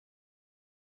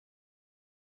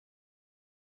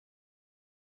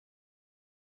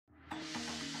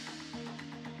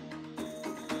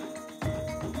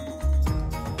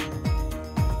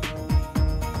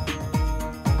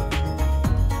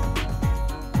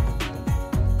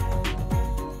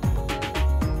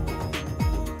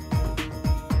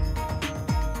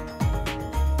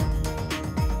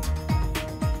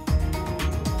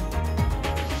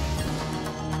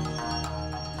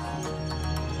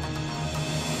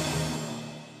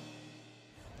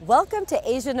Welcome to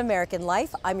Asian American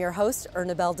Life. I'm your host,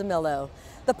 Ernabel Demillo.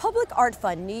 The Public Art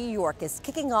Fund New York is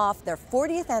kicking off their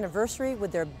 40th anniversary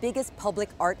with their biggest public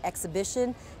art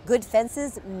exhibition, Good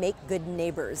Fences Make Good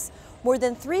Neighbors. More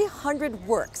than 300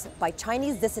 works by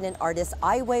Chinese dissident artist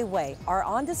Ai Wei Wei are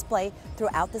on display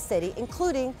throughout the city,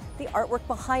 including the artwork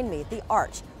behind me, the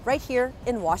Arch, right here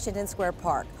in Washington Square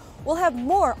Park. We'll have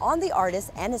more on the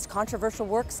artist and his controversial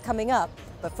works coming up,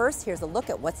 but first, here's a look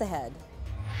at what's ahead.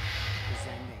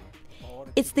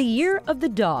 It's the year of the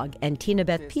dog, and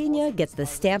Tinabeth Pina gets the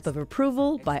stamp of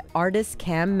approval by artist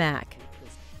Kam Mak.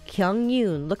 Kyung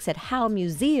Yoon looks at how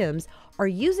museums are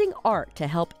using art to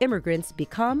help immigrants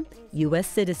become U.S.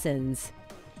 citizens.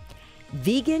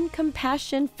 Vegan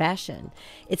compassion fashion.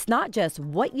 It's not just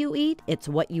what you eat, it's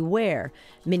what you wear.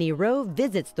 Minnie Rowe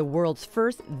visits the world's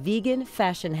first vegan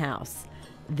fashion house.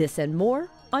 This and more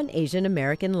on Asian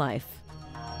American Life.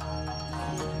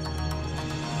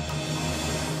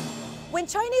 When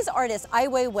Chinese artist Ai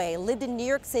Wei Wei lived in New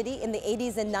York City in the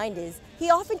 80s and 90s, he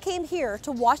often came here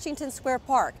to Washington Square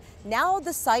Park, now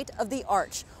the site of the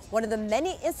Arch, one of the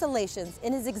many installations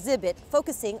in his exhibit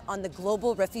focusing on the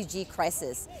global refugee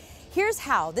crisis. Here's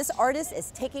how this artist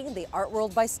is taking the art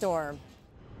world by storm.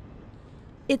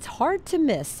 It's hard to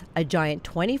miss a giant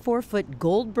 24-foot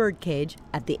gold birdcage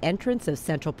at the entrance of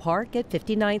Central Park at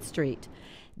 59th Street.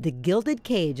 The Gilded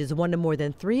Cage is one of more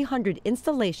than 300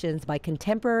 installations by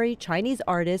contemporary Chinese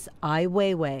artist Ai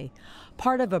Wei Wei,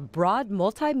 part of a broad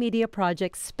multimedia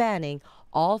project spanning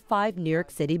all 5 New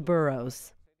York City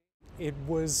boroughs. It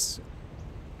was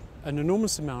an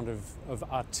enormous amount of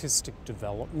artistic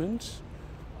development.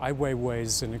 Ai Wei Wei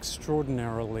is an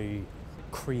extraordinarily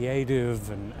creative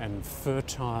and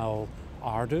fertile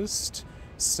artist,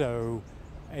 so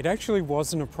it actually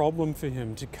wasn't a problem for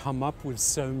him to come up with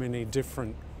so many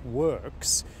different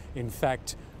works. In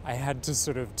fact, I had to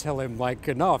sort of tell him, like,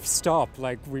 enough, stop,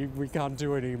 like, we can't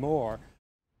do any more.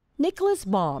 Nicholas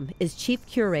Baum is chief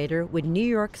curator with New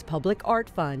York's Public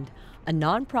Art Fund, a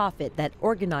nonprofit that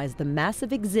organized the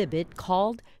massive exhibit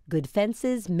called Good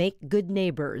Fences Make Good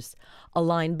Neighbors, a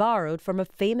line borrowed from a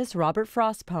famous Robert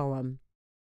Frost poem.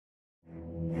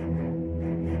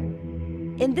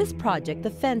 In this project,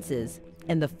 the fences,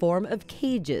 in the form of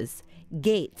cages,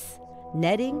 gates,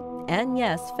 netting, and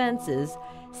yes, fences,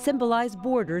 symbolize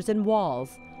borders and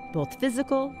walls, both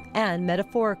physical and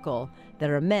metaphorical, that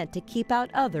are meant to keep out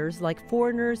others like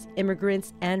foreigners,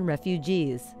 immigrants, and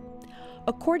refugees.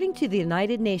 According to the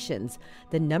United Nations,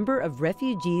 the number of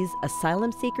refugees,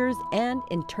 asylum seekers, and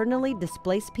internally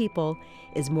displaced people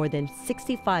is more than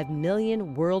 65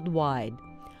 million worldwide.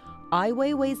 Ai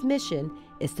Wei Wei's mission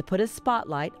is to put a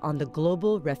spotlight on the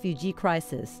global refugee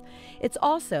crisis. It's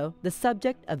also the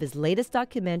subject of his latest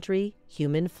documentary,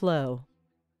 Human Flow.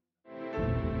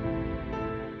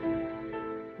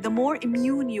 The more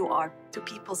immune you are to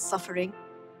people's suffering,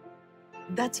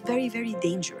 that's very, very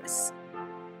dangerous.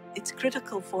 It's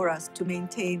critical for us to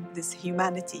maintain this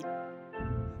humanity.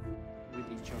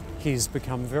 He's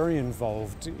become very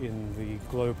involved in the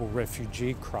global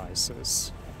refugee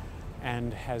crisis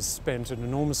and has spent an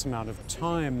enormous amount of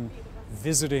time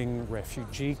visiting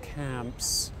refugee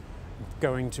camps,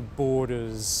 going to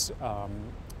borders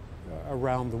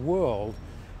around the world,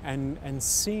 and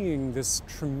seeing this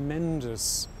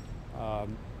tremendous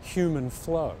human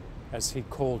flow, as he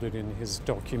called it in his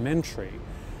documentary,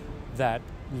 that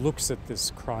looks at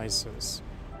this crisis.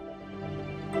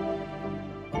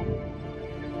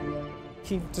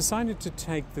 He decided to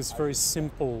take this very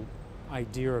simple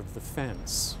idea of the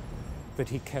fence that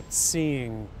he kept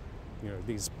seeing,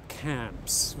 these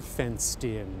camps fenced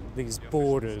in, these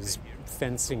borders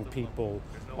fencing people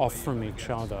off from each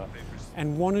other,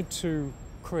 and wanted to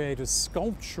create a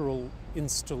sculptural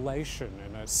installation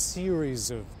and a series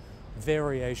of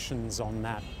variations on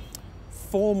that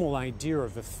formal idea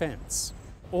of a fence.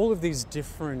 All of these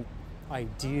different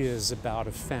ideas about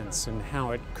a fence and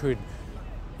how it could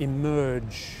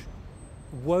emerge,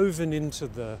 woven into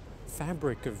the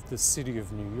fabric of the city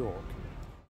of New York.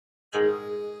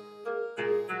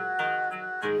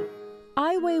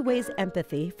 Ai Wei Wei's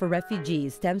empathy for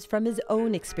refugees stems from his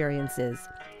own experiences.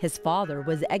 His father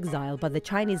was exiled by the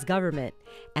Chinese government,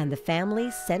 and the family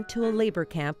sent to a labor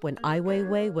camp when Ai Wei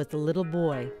Wei was a little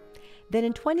boy. Then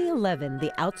in 2011,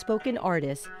 the outspoken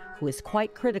artist, who is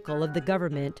quite critical of the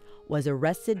government, was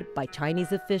arrested by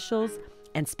Chinese officials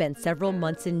and spent several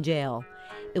months in jail.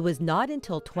 It was not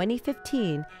until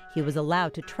 2015 he was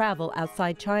allowed to travel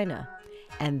outside China.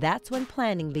 And that's when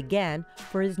planning began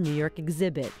for his New York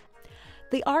exhibit.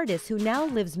 The artist, who now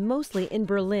lives mostly in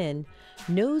Berlin,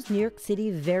 knows New York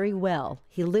City very well.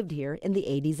 He lived here in the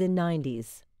 80s and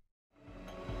 90s.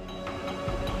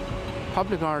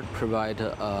 Public art provides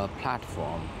a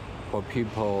platform for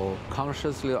people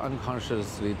consciously or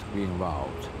unconsciously to be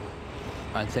involved.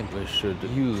 I think we should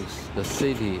use the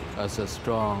city as a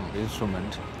strong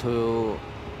instrument to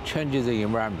change the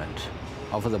environment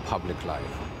of the public life.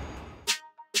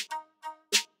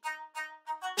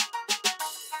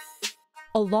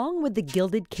 Along with the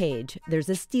gilded cage, there's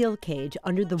a steel cage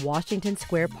under the Washington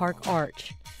Square Park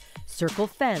arch, circle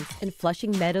fence in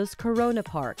Flushing Meadows Corona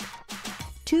Park,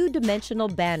 two-dimensional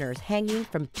banners hanging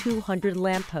from 200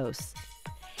 lampposts,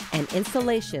 and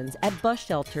installations at bus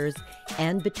shelters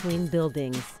and between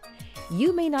buildings.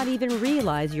 You may not even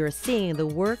realize you're seeing the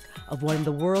work of one of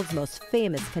the world's most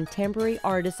famous contemporary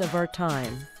artists of our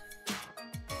time.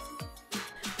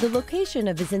 The location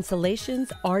of his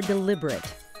installations are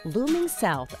deliberate. Looming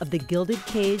south of the gilded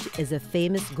cage is a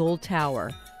famous gold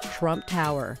tower, Trump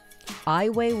Tower. Ai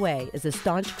Wei Wei is a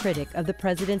staunch critic of the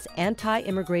president's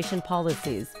anti-immigration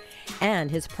policies and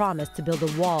his promise to build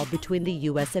a wall between the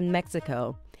U.S. and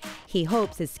Mexico. He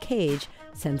hopes his cage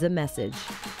sends a message.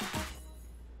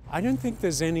 I don't think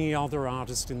there's any other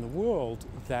artist in the world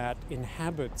that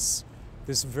inhabits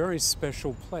this very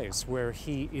special place where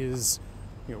he is,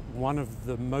 one of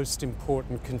the most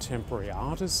important contemporary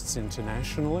artists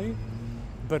internationally,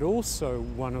 but also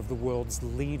one of the world's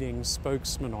leading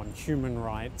spokesmen on human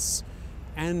rights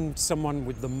and someone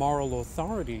with the moral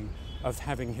authority of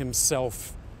having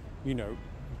himself,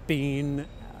 been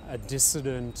a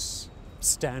dissident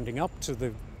standing up to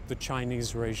the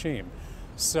Chinese regime.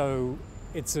 So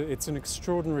it's an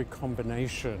extraordinary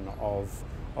combination of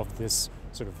this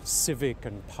sort of civic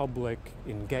and public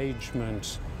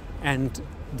engagement and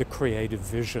the creative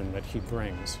vision that he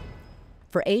brings.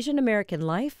 For Asian American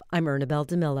Life, I'm Ernabel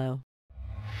Demillo.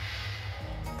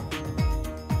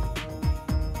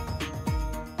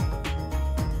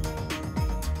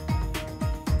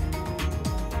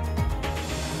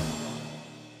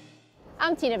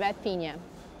 I'm Tinabeth Pina.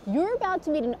 You're about to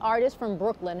meet an artist from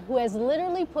Brooklyn who has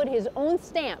literally put his own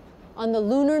stamp on the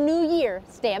Lunar New Year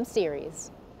stamp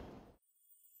series.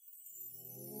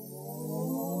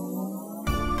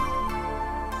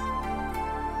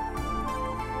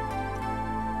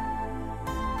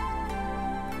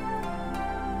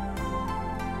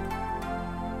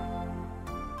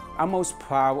 I'm most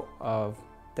proud of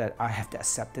that I have the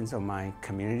acceptance of my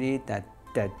community, that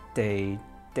they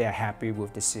are happy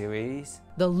with the series.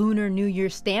 The Lunar New Year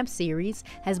stamp series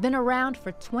has been around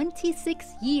for 26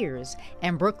 years,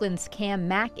 and Brooklyn's Kam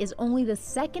Mak is only the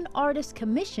second artist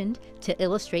commissioned to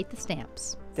illustrate the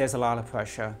stamps. There's a lot of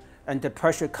pressure, and the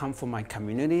pressure comes from my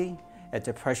community, and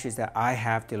the pressure is that I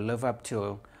have to live up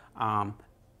to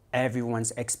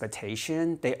everyone's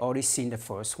expectation. They already seen the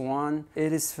first one.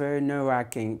 It is very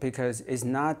nerve-wracking because it's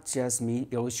not just me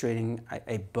illustrating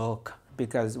a book,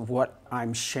 because what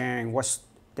I'm sharing, what's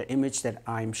the image that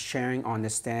I'm sharing on the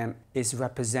stamp is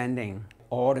representing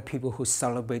all the people who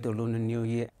celebrate the Lunar New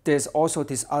Year. There's also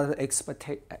this other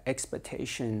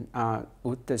expectation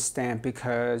with the stamp,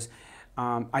 because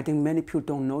I think many people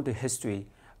don't know the history,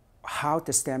 how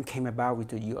the stamp came about with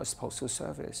the U.S. Postal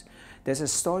Service. There's a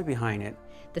story behind it.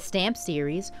 The stamp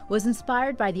series was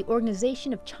inspired by the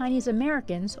Organization of Chinese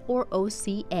Americans, or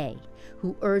OCA,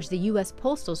 who urged the U.S.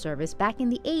 Postal Service back in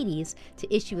the 80s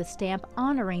to issue a stamp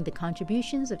honoring the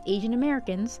contributions of Asian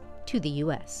Americans to the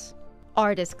U.S.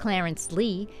 Artist Clarence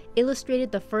Lee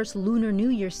illustrated the first Lunar New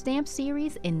Year stamp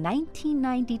series in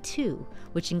 1992,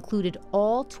 which included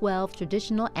all 12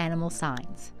 traditional animal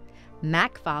signs.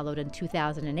 Mak followed in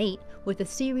 2008 with a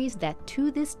series that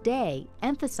to this day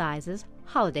emphasizes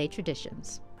holiday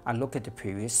traditions. I looked at the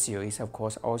previous series, of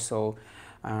course. Also,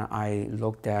 I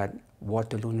looked at what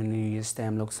the Lunar New Year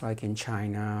stamp looks like in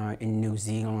China, in New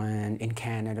Zealand, in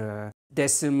Canada. Their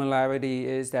similarity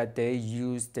is that they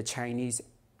use the Chinese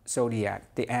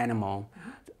zodiac, the animal,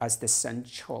 as the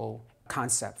central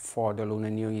concept for the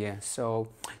Lunar New Year. So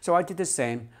I did the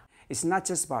same. It's not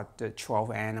just about the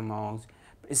 12 animals.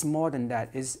 It's more than that.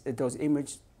 It's those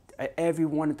images. Every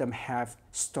one of them have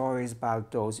stories about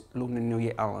those Lunar New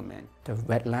Year elements. The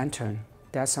red lantern,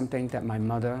 that's something that my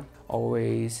mother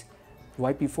always,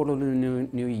 right before the Lunar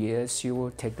New Year, she will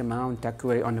take them out and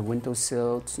decorate on the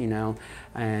windowsills,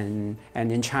 and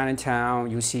in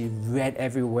Chinatown, you see red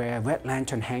everywhere, red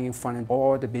lantern hanging in front of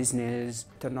all the business,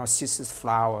 the narcissus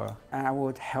flower. And I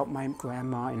would help my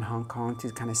grandma in Hong Kong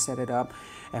to kind of set it up.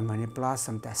 And when it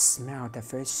blossomed, that smell, that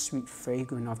very sweet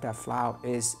fragrance of that flower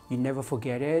is, you never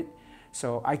forget it.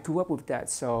 So I grew up with that.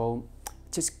 So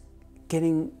just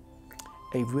getting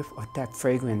a whiff of that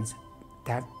fragrance,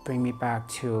 that brings me back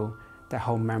to that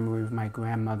whole memory of my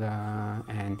grandmother,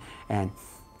 and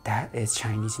that is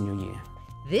Chinese New Year.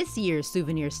 This year's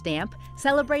souvenir stamp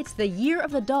celebrates the Year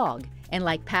of the Dog and,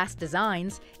 like past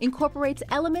designs, incorporates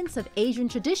elements of Asian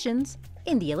traditions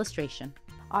in the illustration.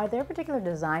 Are there particular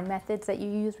design methods that you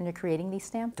use when you're creating these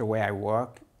stamps? The way I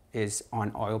work is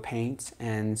on oil paints,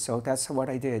 and so that's what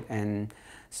I did. And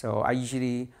so I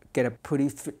usually get a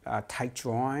pretty tight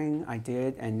drawing I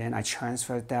did, and then I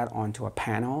transfer that onto a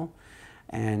panel,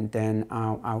 and then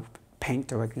I'll paint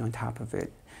directly on top of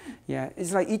it. Yeah,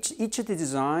 it's like each of the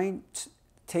designs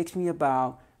takes me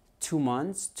about 2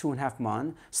 months, 2.5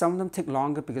 months. Some of them take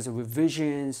longer because of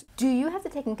revisions. Do you have to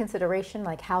take in consideration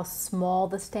like how small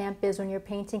the stamp is when you're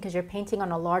painting? Because you're painting on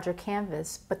a larger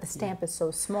canvas, but the stamp is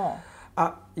so small.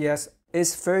 Yes,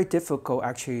 it's very difficult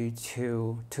actually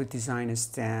to design a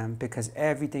stamp because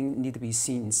everything needs to be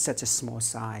seen in such a small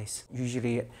size.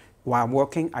 Usually while I'm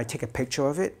working, I take a picture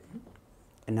of it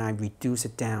and I reduce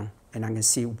it down, and I can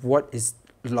see what is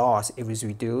lost if it's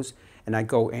reduced, and I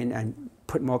go in and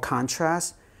put more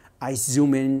contrast. I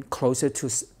zoom in closer to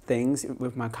things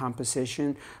with my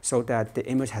composition so that the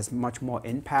image has much more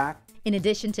impact. In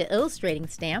addition to illustrating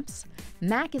stamps,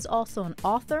 Mak is also an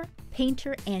author,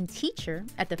 painter, and teacher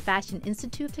at the Fashion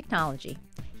Institute of Technology.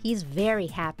 He's very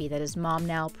happy that his mom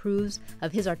now approves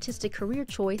of his artistic career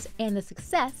choice and the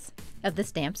success of the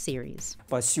stamp series.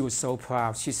 But she was so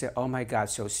proud. She said, "Oh my God,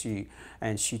 so she,"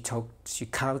 and she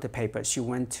cut out the paper. She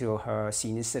went to her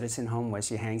senior citizen home where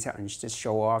she hangs out and she just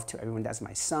show off to everyone, "That's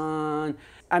my son."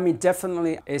 I mean,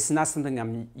 definitely it's not something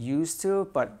I'm used to,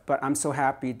 but I'm so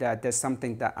happy that there's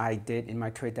something that I did in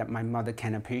my career that my mother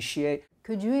can appreciate.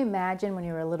 Could you imagine when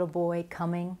you were a little boy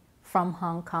coming from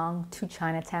Hong Kong to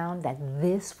Chinatown that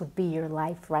this would be your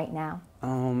life right now?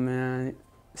 Oh man,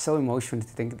 so emotional to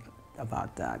think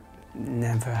about that.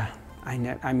 Never.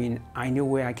 I mean, I knew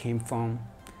where I came from.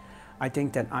 I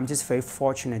think that I'm just very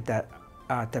fortunate that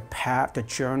the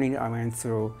journey I went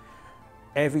through,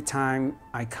 every time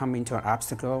I come into an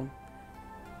obstacle,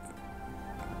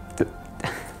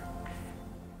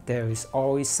 there is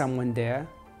always someone there,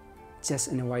 just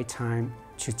in the right time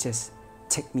to just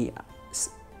take me up,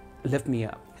 lift me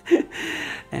up.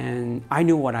 And I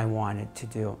knew what I wanted to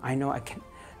do. I know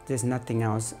there's nothing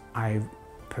else I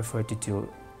prefer to do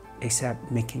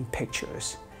except making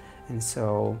pictures. And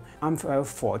so I'm very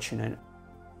fortunate.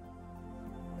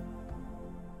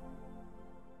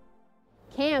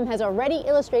 Kam has already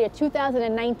illustrated a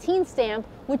 2019 stamp,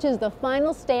 which is the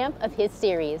final stamp of his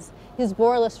series. His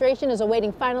board illustration is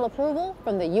awaiting final approval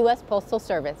from the U.S. Postal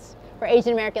Service. For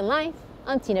Asian American Life,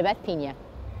 I'm Tinabeth Pina.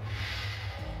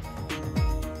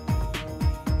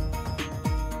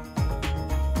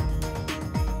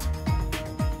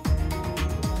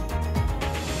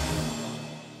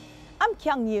 I'm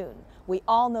Kyung Yoon. We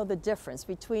all know the difference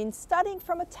between studying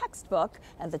from a textbook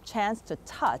and the chance to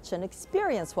touch and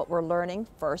experience what we're learning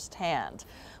firsthand.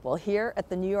 Well, here at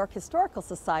the New York Historical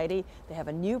Society, they have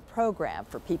a new program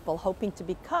for people hoping to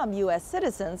become U.S.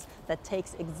 citizens that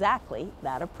takes exactly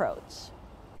that approach.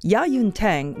 Ya-Yun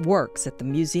Tang works at the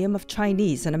Museum of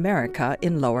Chinese in America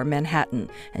in Lower Manhattan,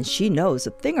 and she knows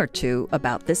a thing or two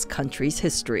about this country's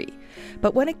history.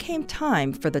 But when it came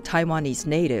time for the Taiwanese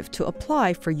native to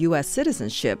apply for U.S.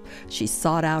 citizenship, she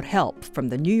sought out help from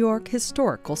the New York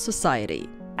Historical Society.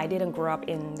 I didn't grow up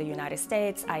in the United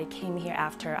States. I came here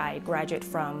after I graduated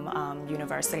from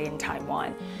university in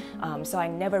Taiwan. So I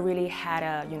never really had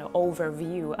a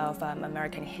overview of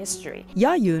American history.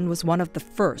 Ya-Yun was one of the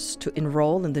first to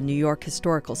enroll in the New York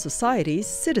Historical Society's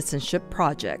Citizenship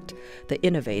Project. The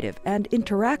innovative and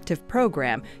interactive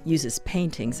program uses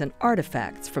paintings and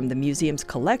artifacts from the museum's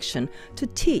collection to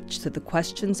teach to the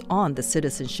questions on the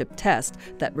citizenship test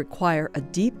that require a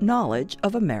deep knowledge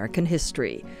of American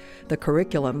history. The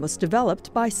curriculum was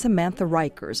developed by Samantha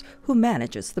Rikers, who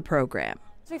manages the program.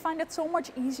 We find it so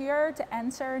much easier to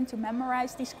answer and to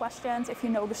memorize these questions if you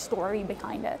know the story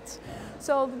behind it.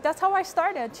 So that's how I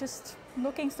started, just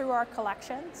looking through our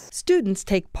collections. Students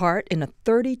take part in a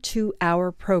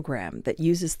 32-hour program that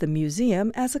uses the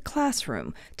museum as a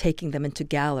classroom, taking them into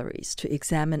galleries to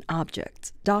examine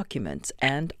objects, documents,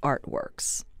 and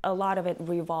artworks. A lot of it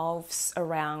revolves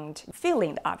around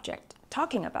feeling the object,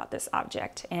 talking about this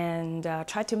object, and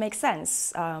try to make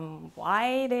sense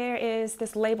why there is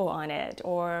this label on it,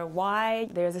 or why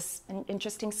there's this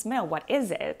interesting smell. What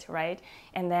is it, right?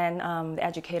 And then the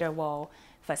educator will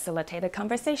facilitate a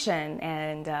conversation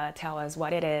and tell us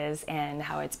what it is and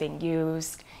how it's being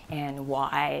used and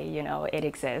why it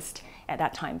exists at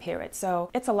that time period. So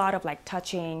it's a lot of like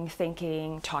touching,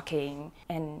 thinking, talking,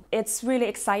 and it's really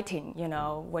exciting,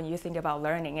 when you think about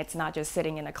learning. It's not just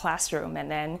sitting in a classroom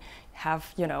and then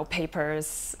have,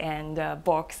 papers and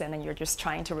books, and then you're just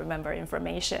trying to remember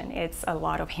information. It's a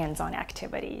lot of hands-on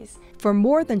activities. For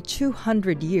more than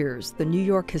 200 years, the New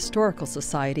York Historical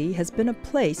Society has been a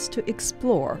place to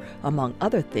explore, among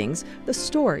other things, the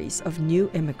stories of new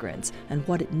immigrants and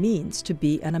what it means to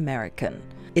be an American.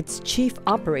 Its chief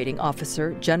operating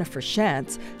officer, Jennifer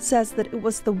Shantz, says that it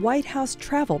was the White House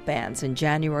travel bans in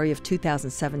January of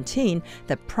 2017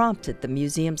 that prompted the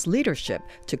museum's leadership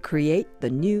to create the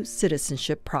new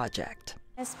Citizenship Project.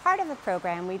 As part of the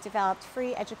program, we developed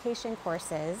free education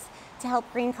courses to help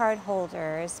green card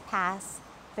holders pass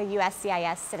the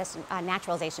USCIS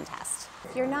naturalization test.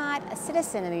 If you're not a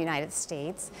citizen in the United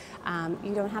States,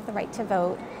 you don't have the right to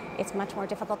vote. It's much more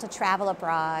difficult to travel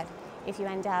abroad. If you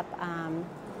end up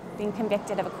being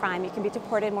convicted of a crime, you can be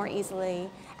deported more easily.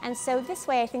 And so this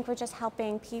way, I think we're just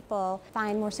helping people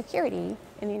find more security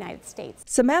in the United States.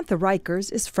 Samantha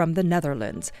Rikers is from the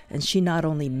Netherlands, and she not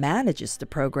only manages the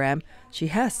program, she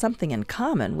has something in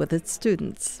common with its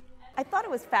students. I thought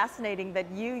it was fascinating that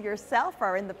you yourself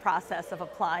are in the process of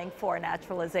applying for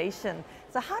naturalization.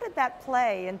 So how did that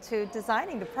play into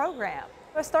designing the program?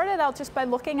 I started out just by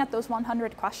looking at those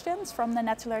 100 questions from the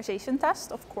naturalization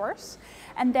test, of course.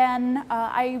 And then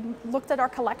I looked at our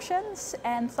collections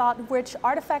and thought which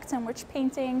artifacts and which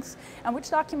paintings and which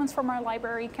documents from our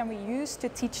library can we use to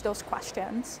teach those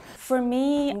questions. For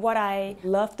me, what I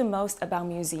love the most about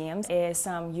museums is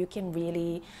you can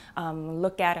really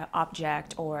look at an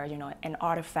object or an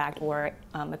artifact or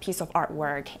a piece of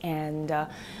artwork, and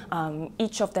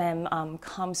each of them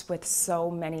comes with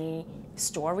so many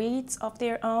stories of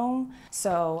their own.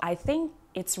 So I think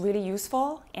it's really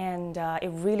useful, and it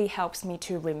really helps me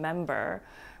to remember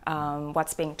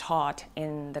what's being taught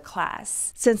in the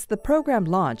class. Since the program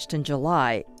launched in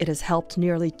July, it has helped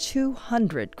nearly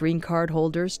 200 green card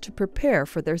holders to prepare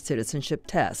for their citizenship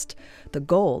test. The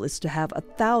goal is to have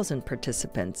 1,000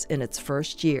 participants in its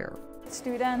first year.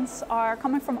 Students are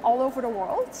coming from all over the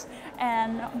world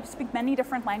and speak many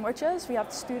different languages. We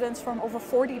have students from over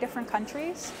 40 different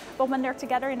countries, but when they're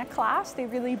together in a class, they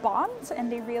really bond and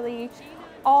they really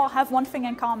all have one thing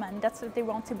in common. That's that they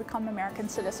want to become American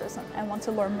citizens and want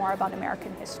to learn more about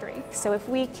American history. So if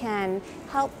we can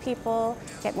help people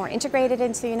get more integrated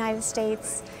into the United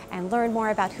States and learn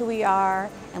more about who we are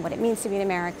and what it means to be an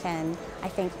American, I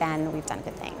think then we've done a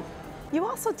good thing. You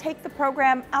also take the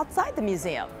program outside the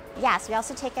museum. Yes, we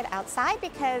also take it outside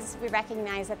because we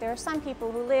recognize that there are some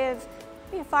people who live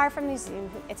far from the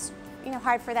museum. It's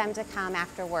hard for them to come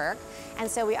after work, and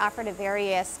so we offer to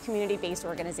various community-based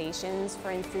organizations.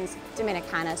 For instance,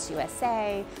 Dominicanos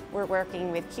USA. We're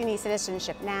working with CUNY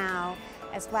Citizenship Now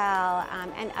as well,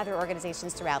 and other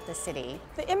organizations throughout the city.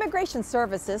 The Immigration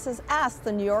Services has asked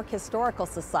the New York Historical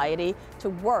Society to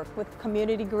work with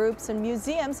community groups and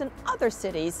museums in other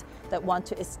cities that want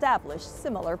to establish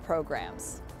similar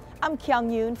programs. I'm Kyung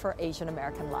Yoon for Asian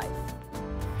American Life.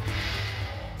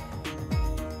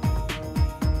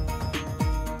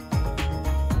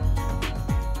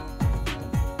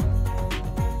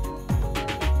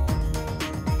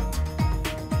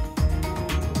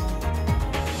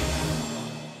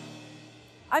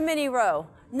 I'm Minnie Rowe.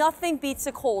 Nothing beats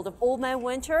the cold of old man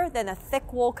winter than a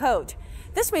thick wool coat.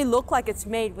 This may look like it's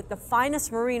made with the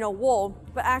finest merino wool,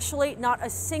 but actually not a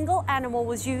single animal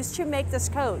was used to make this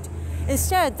coat.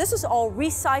 Instead, this is all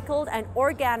recycled and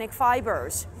organic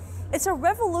fibers. It's a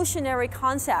revolutionary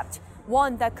concept,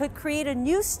 one that could create a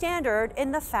new standard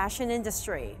in the fashion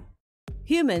industry.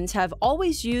 Humans have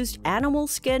always used animal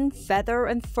skin, feather,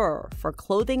 and fur for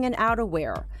clothing and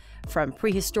outerwear. From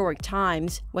prehistoric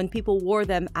times, when people wore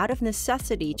them out of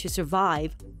necessity to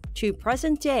survive, to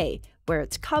present day, where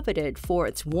it's coveted for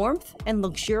its warmth and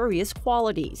luxurious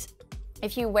qualities.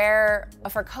 If you wear a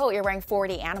fur coat, you're wearing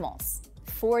 40 animals,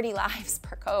 40 lives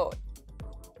per coat.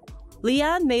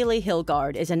 Leanne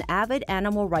Mai-ly is an avid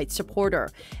animal rights supporter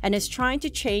and is trying to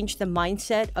change the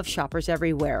mindset of shoppers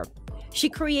everywhere. She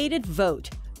created Vote,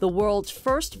 the world's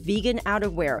first vegan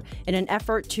outerwear, in an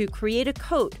effort to create a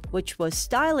coat which was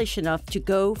stylish enough to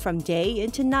go from day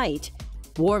into night,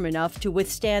 warm enough to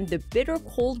withstand the bitter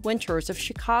cold winters of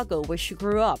Chicago where she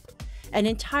grew up, and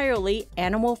entirely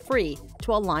animal-free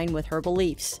to align with her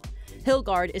beliefs.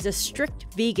 Hilgard is a strict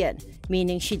vegan,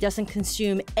 meaning she doesn't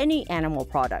consume any animal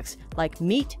products like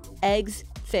meat, eggs,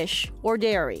 fish, or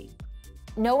dairy.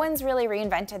 No one's really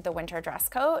reinvented the winter dress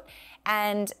coat,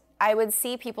 and I would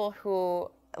see people who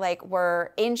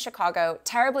were in Chicago,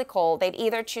 terribly cold. They'd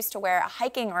either choose to wear a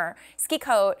hiking or ski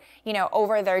coat,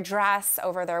 over their dress,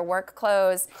 over their work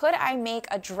clothes. Could I make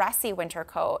a dressy winter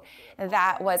coat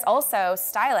that was also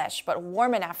stylish but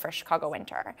warm enough for Chicago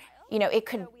winter? you know, it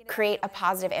could create a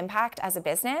positive impact as a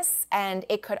business, and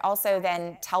it could also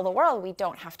then tell the world we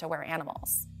don't have to wear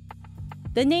animals.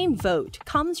 The name Vote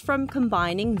comes from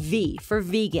combining V for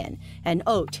vegan and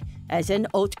haute, as in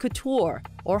haute couture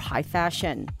or high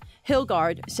fashion.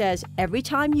 Hilgard says every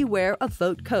time you wear a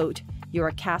Vote coat,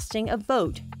 you're casting a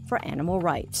vote for animal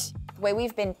rights. The way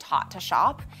we've been taught to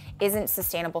shop isn't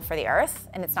sustainable for the earth,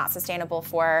 and it's not sustainable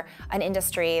for an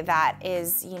industry that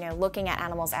is, you know, looking at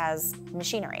animals as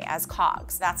machinery, as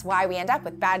cogs. That's why we end up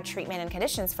with bad treatment and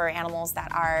conditions for animals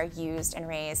that are used and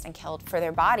raised and killed for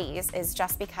their bodies, is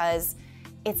just because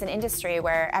it's an industry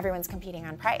where everyone's competing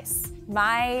on price.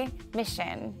 My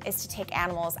mission is to take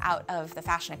animals out of the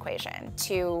fashion equation,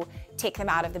 to take them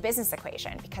out of the business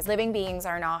equation, because living beings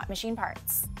are not machine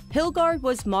parts. Hilgard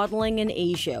was modeling in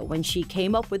Asia when she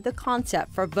came up with the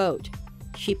concept for Vote.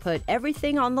 She put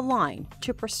everything on the line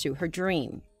to pursue her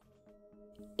dream.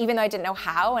 Even though I didn't know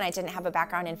how, and I didn't have a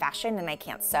background in fashion, and I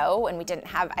can't sew, and I didn't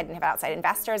have outside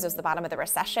investors, it was the bottom of the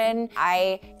recession.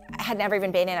 I had never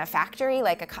even been in a factory,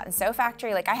 like a cut and sew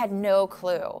factory, like I had no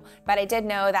clue. But I did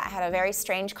know that I had a very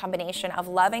strange combination of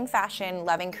loving fashion,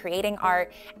 loving creating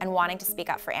art, and wanting to speak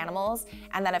up for animals.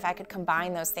 And that if I could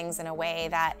combine those things in a way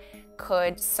that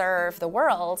could serve the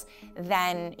world,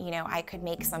 then, you know, I could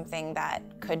make something that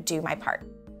could do my part.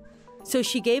 So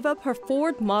she gave up her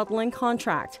Ford modeling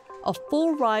contract, a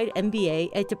full-ride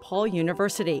MBA at DePaul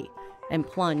University, and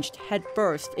plunged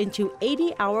headfirst into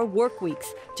 80-hour work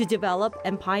weeks to develop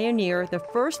and pioneer the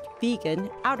first vegan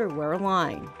outerwear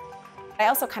line. I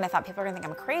also kind of thought people are gonna think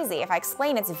I'm crazy. If I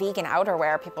explain it's vegan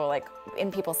outerwear,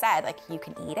 people said, like, you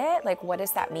can eat it? Like, what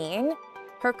does that mean?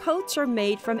 Her coats are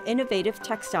made from innovative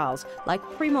textiles like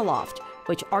Primaloft,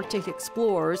 which Arctic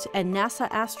explorers and NASA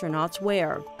astronauts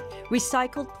wear,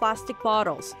 recycled plastic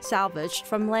bottles salvaged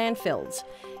from landfills,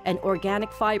 and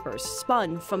organic fibers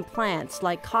spun from plants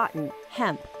like cotton,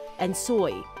 hemp, and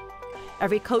soy.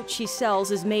 Every coat she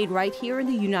sells is made right here in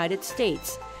the United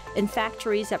States, in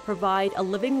factories that provide a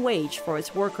living wage for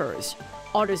its workers,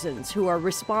 artisans who are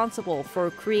responsible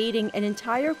for creating an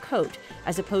entire coat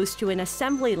as opposed to an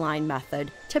assembly line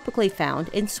method typically found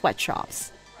in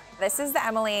sweatshops. This is the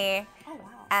Emily. Oh,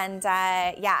 wow. And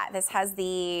yeah, this has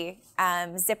the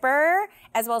zipper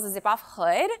as well as a zip-off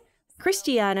hood.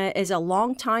 Christiana is a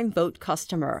longtime Vote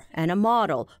customer and a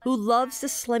model who loves the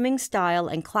slimming style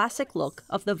and classic look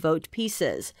of the Vote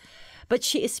pieces. But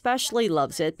she especially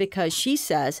loves it because she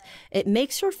says it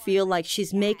makes her feel like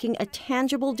she's making a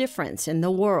tangible difference in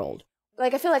the world.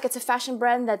 Like, I feel like it's a fashion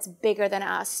brand that's bigger than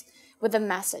us with a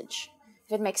message,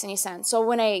 if it makes any sense. So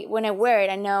when I wear it,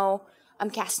 I know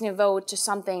I'm casting a vote to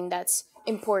something that's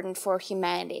important for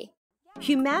humanity.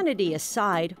 Humanity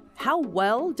aside, how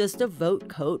well does the Vote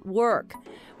coat work?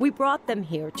 We brought them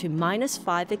here to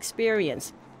 -5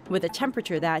 experience, where the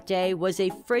temperature that day was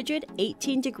a frigid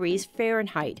 18 degrees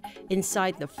Fahrenheit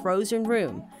inside the frozen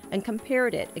room, and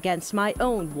compared it against my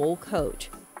own wool coat.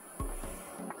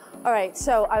 All right,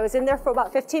 so I was in there for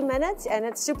about 15 minutes, and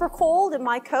it's super cold in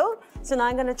my coat, so now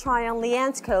I'm gonna try on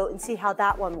Leanne's coat and see how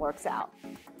that one works out.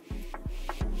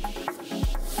 Okay,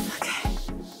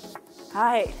 all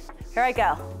right. Here I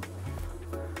go.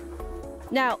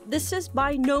 Now, this is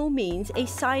by no means a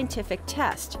scientific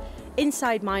test.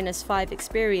 Inside -5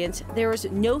 experience, there is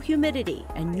no humidity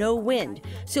and no wind,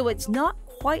 so it's not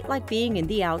quite like being in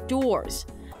the outdoors.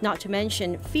 Not to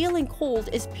mention, feeling cold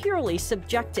is purely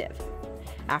subjective.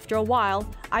 After a while,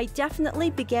 I definitely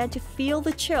began to feel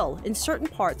the chill in certain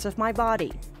parts of my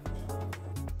body.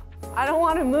 I don't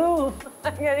want to move.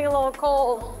 I'm getting a little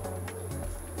cold.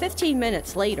 15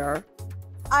 minutes later,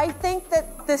 I think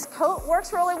that this coat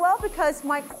works really well because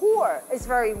my core is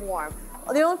very warm.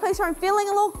 The only place where I'm feeling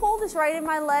a little cold is right in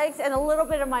my legs and a little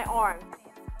bit of my arm.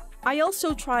 I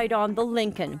also tried on the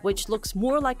Lincoln, which looks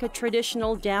more like a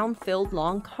traditional down-filled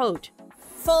long coat.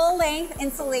 Full-length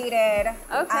insulated,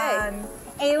 okay.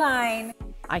 A-line.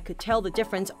 I could tell the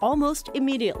difference almost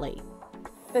immediately.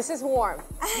 This is warm.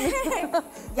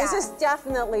 This is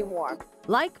definitely warm.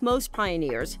 Like most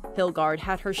pioneers, Hilgard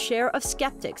had her share of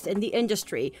skeptics in the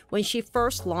industry when she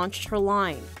first launched her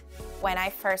line. When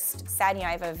I first said, I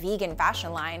have a vegan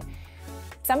fashion line,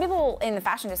 some people in the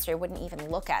fashion industry wouldn't even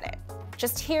look at it.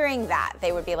 Just hearing that,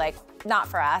 they would be like, not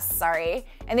for us, sorry.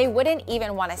 And they wouldn't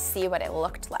even want to see what it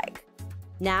looked like.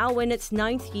 Now, in its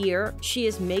 9th year, she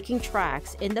is making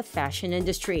tracks in the fashion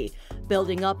industry,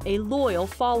 building up a loyal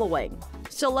following.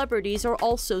 Celebrities are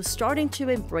also starting to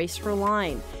embrace her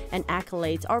line, and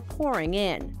accolades are pouring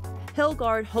in.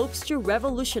 Hilgard hopes to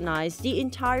revolutionize the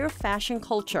entire fashion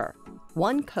culture,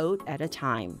 one coat at a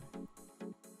time.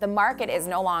 The market is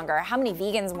no longer how many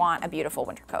vegans want a beautiful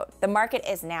winter coat. The market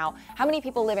is now how many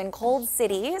people live in cold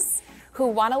cities who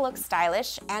want to look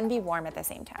stylish and be warm at the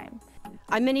same time.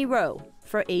 I'm Minnie Rowe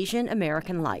for Asian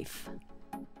American Life.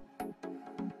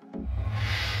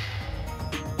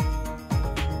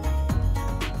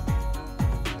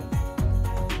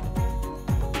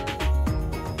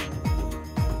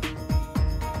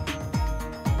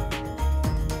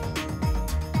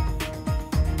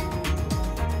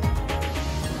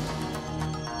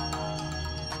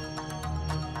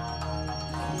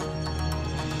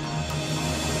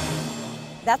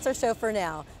 That's our show for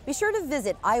now. Be sure to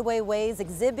visit Ai Wei Wei's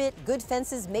exhibit, Good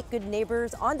Fences Make Good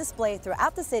Neighbors, on display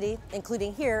throughout the city,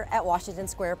 including here at Washington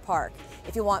Square Park.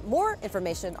 If you want more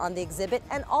information on the exhibit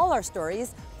and all our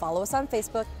stories, follow us on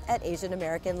Facebook at Asian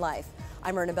American Life.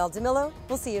 I'm Ernabel Demillo.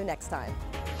 We'll see you next time.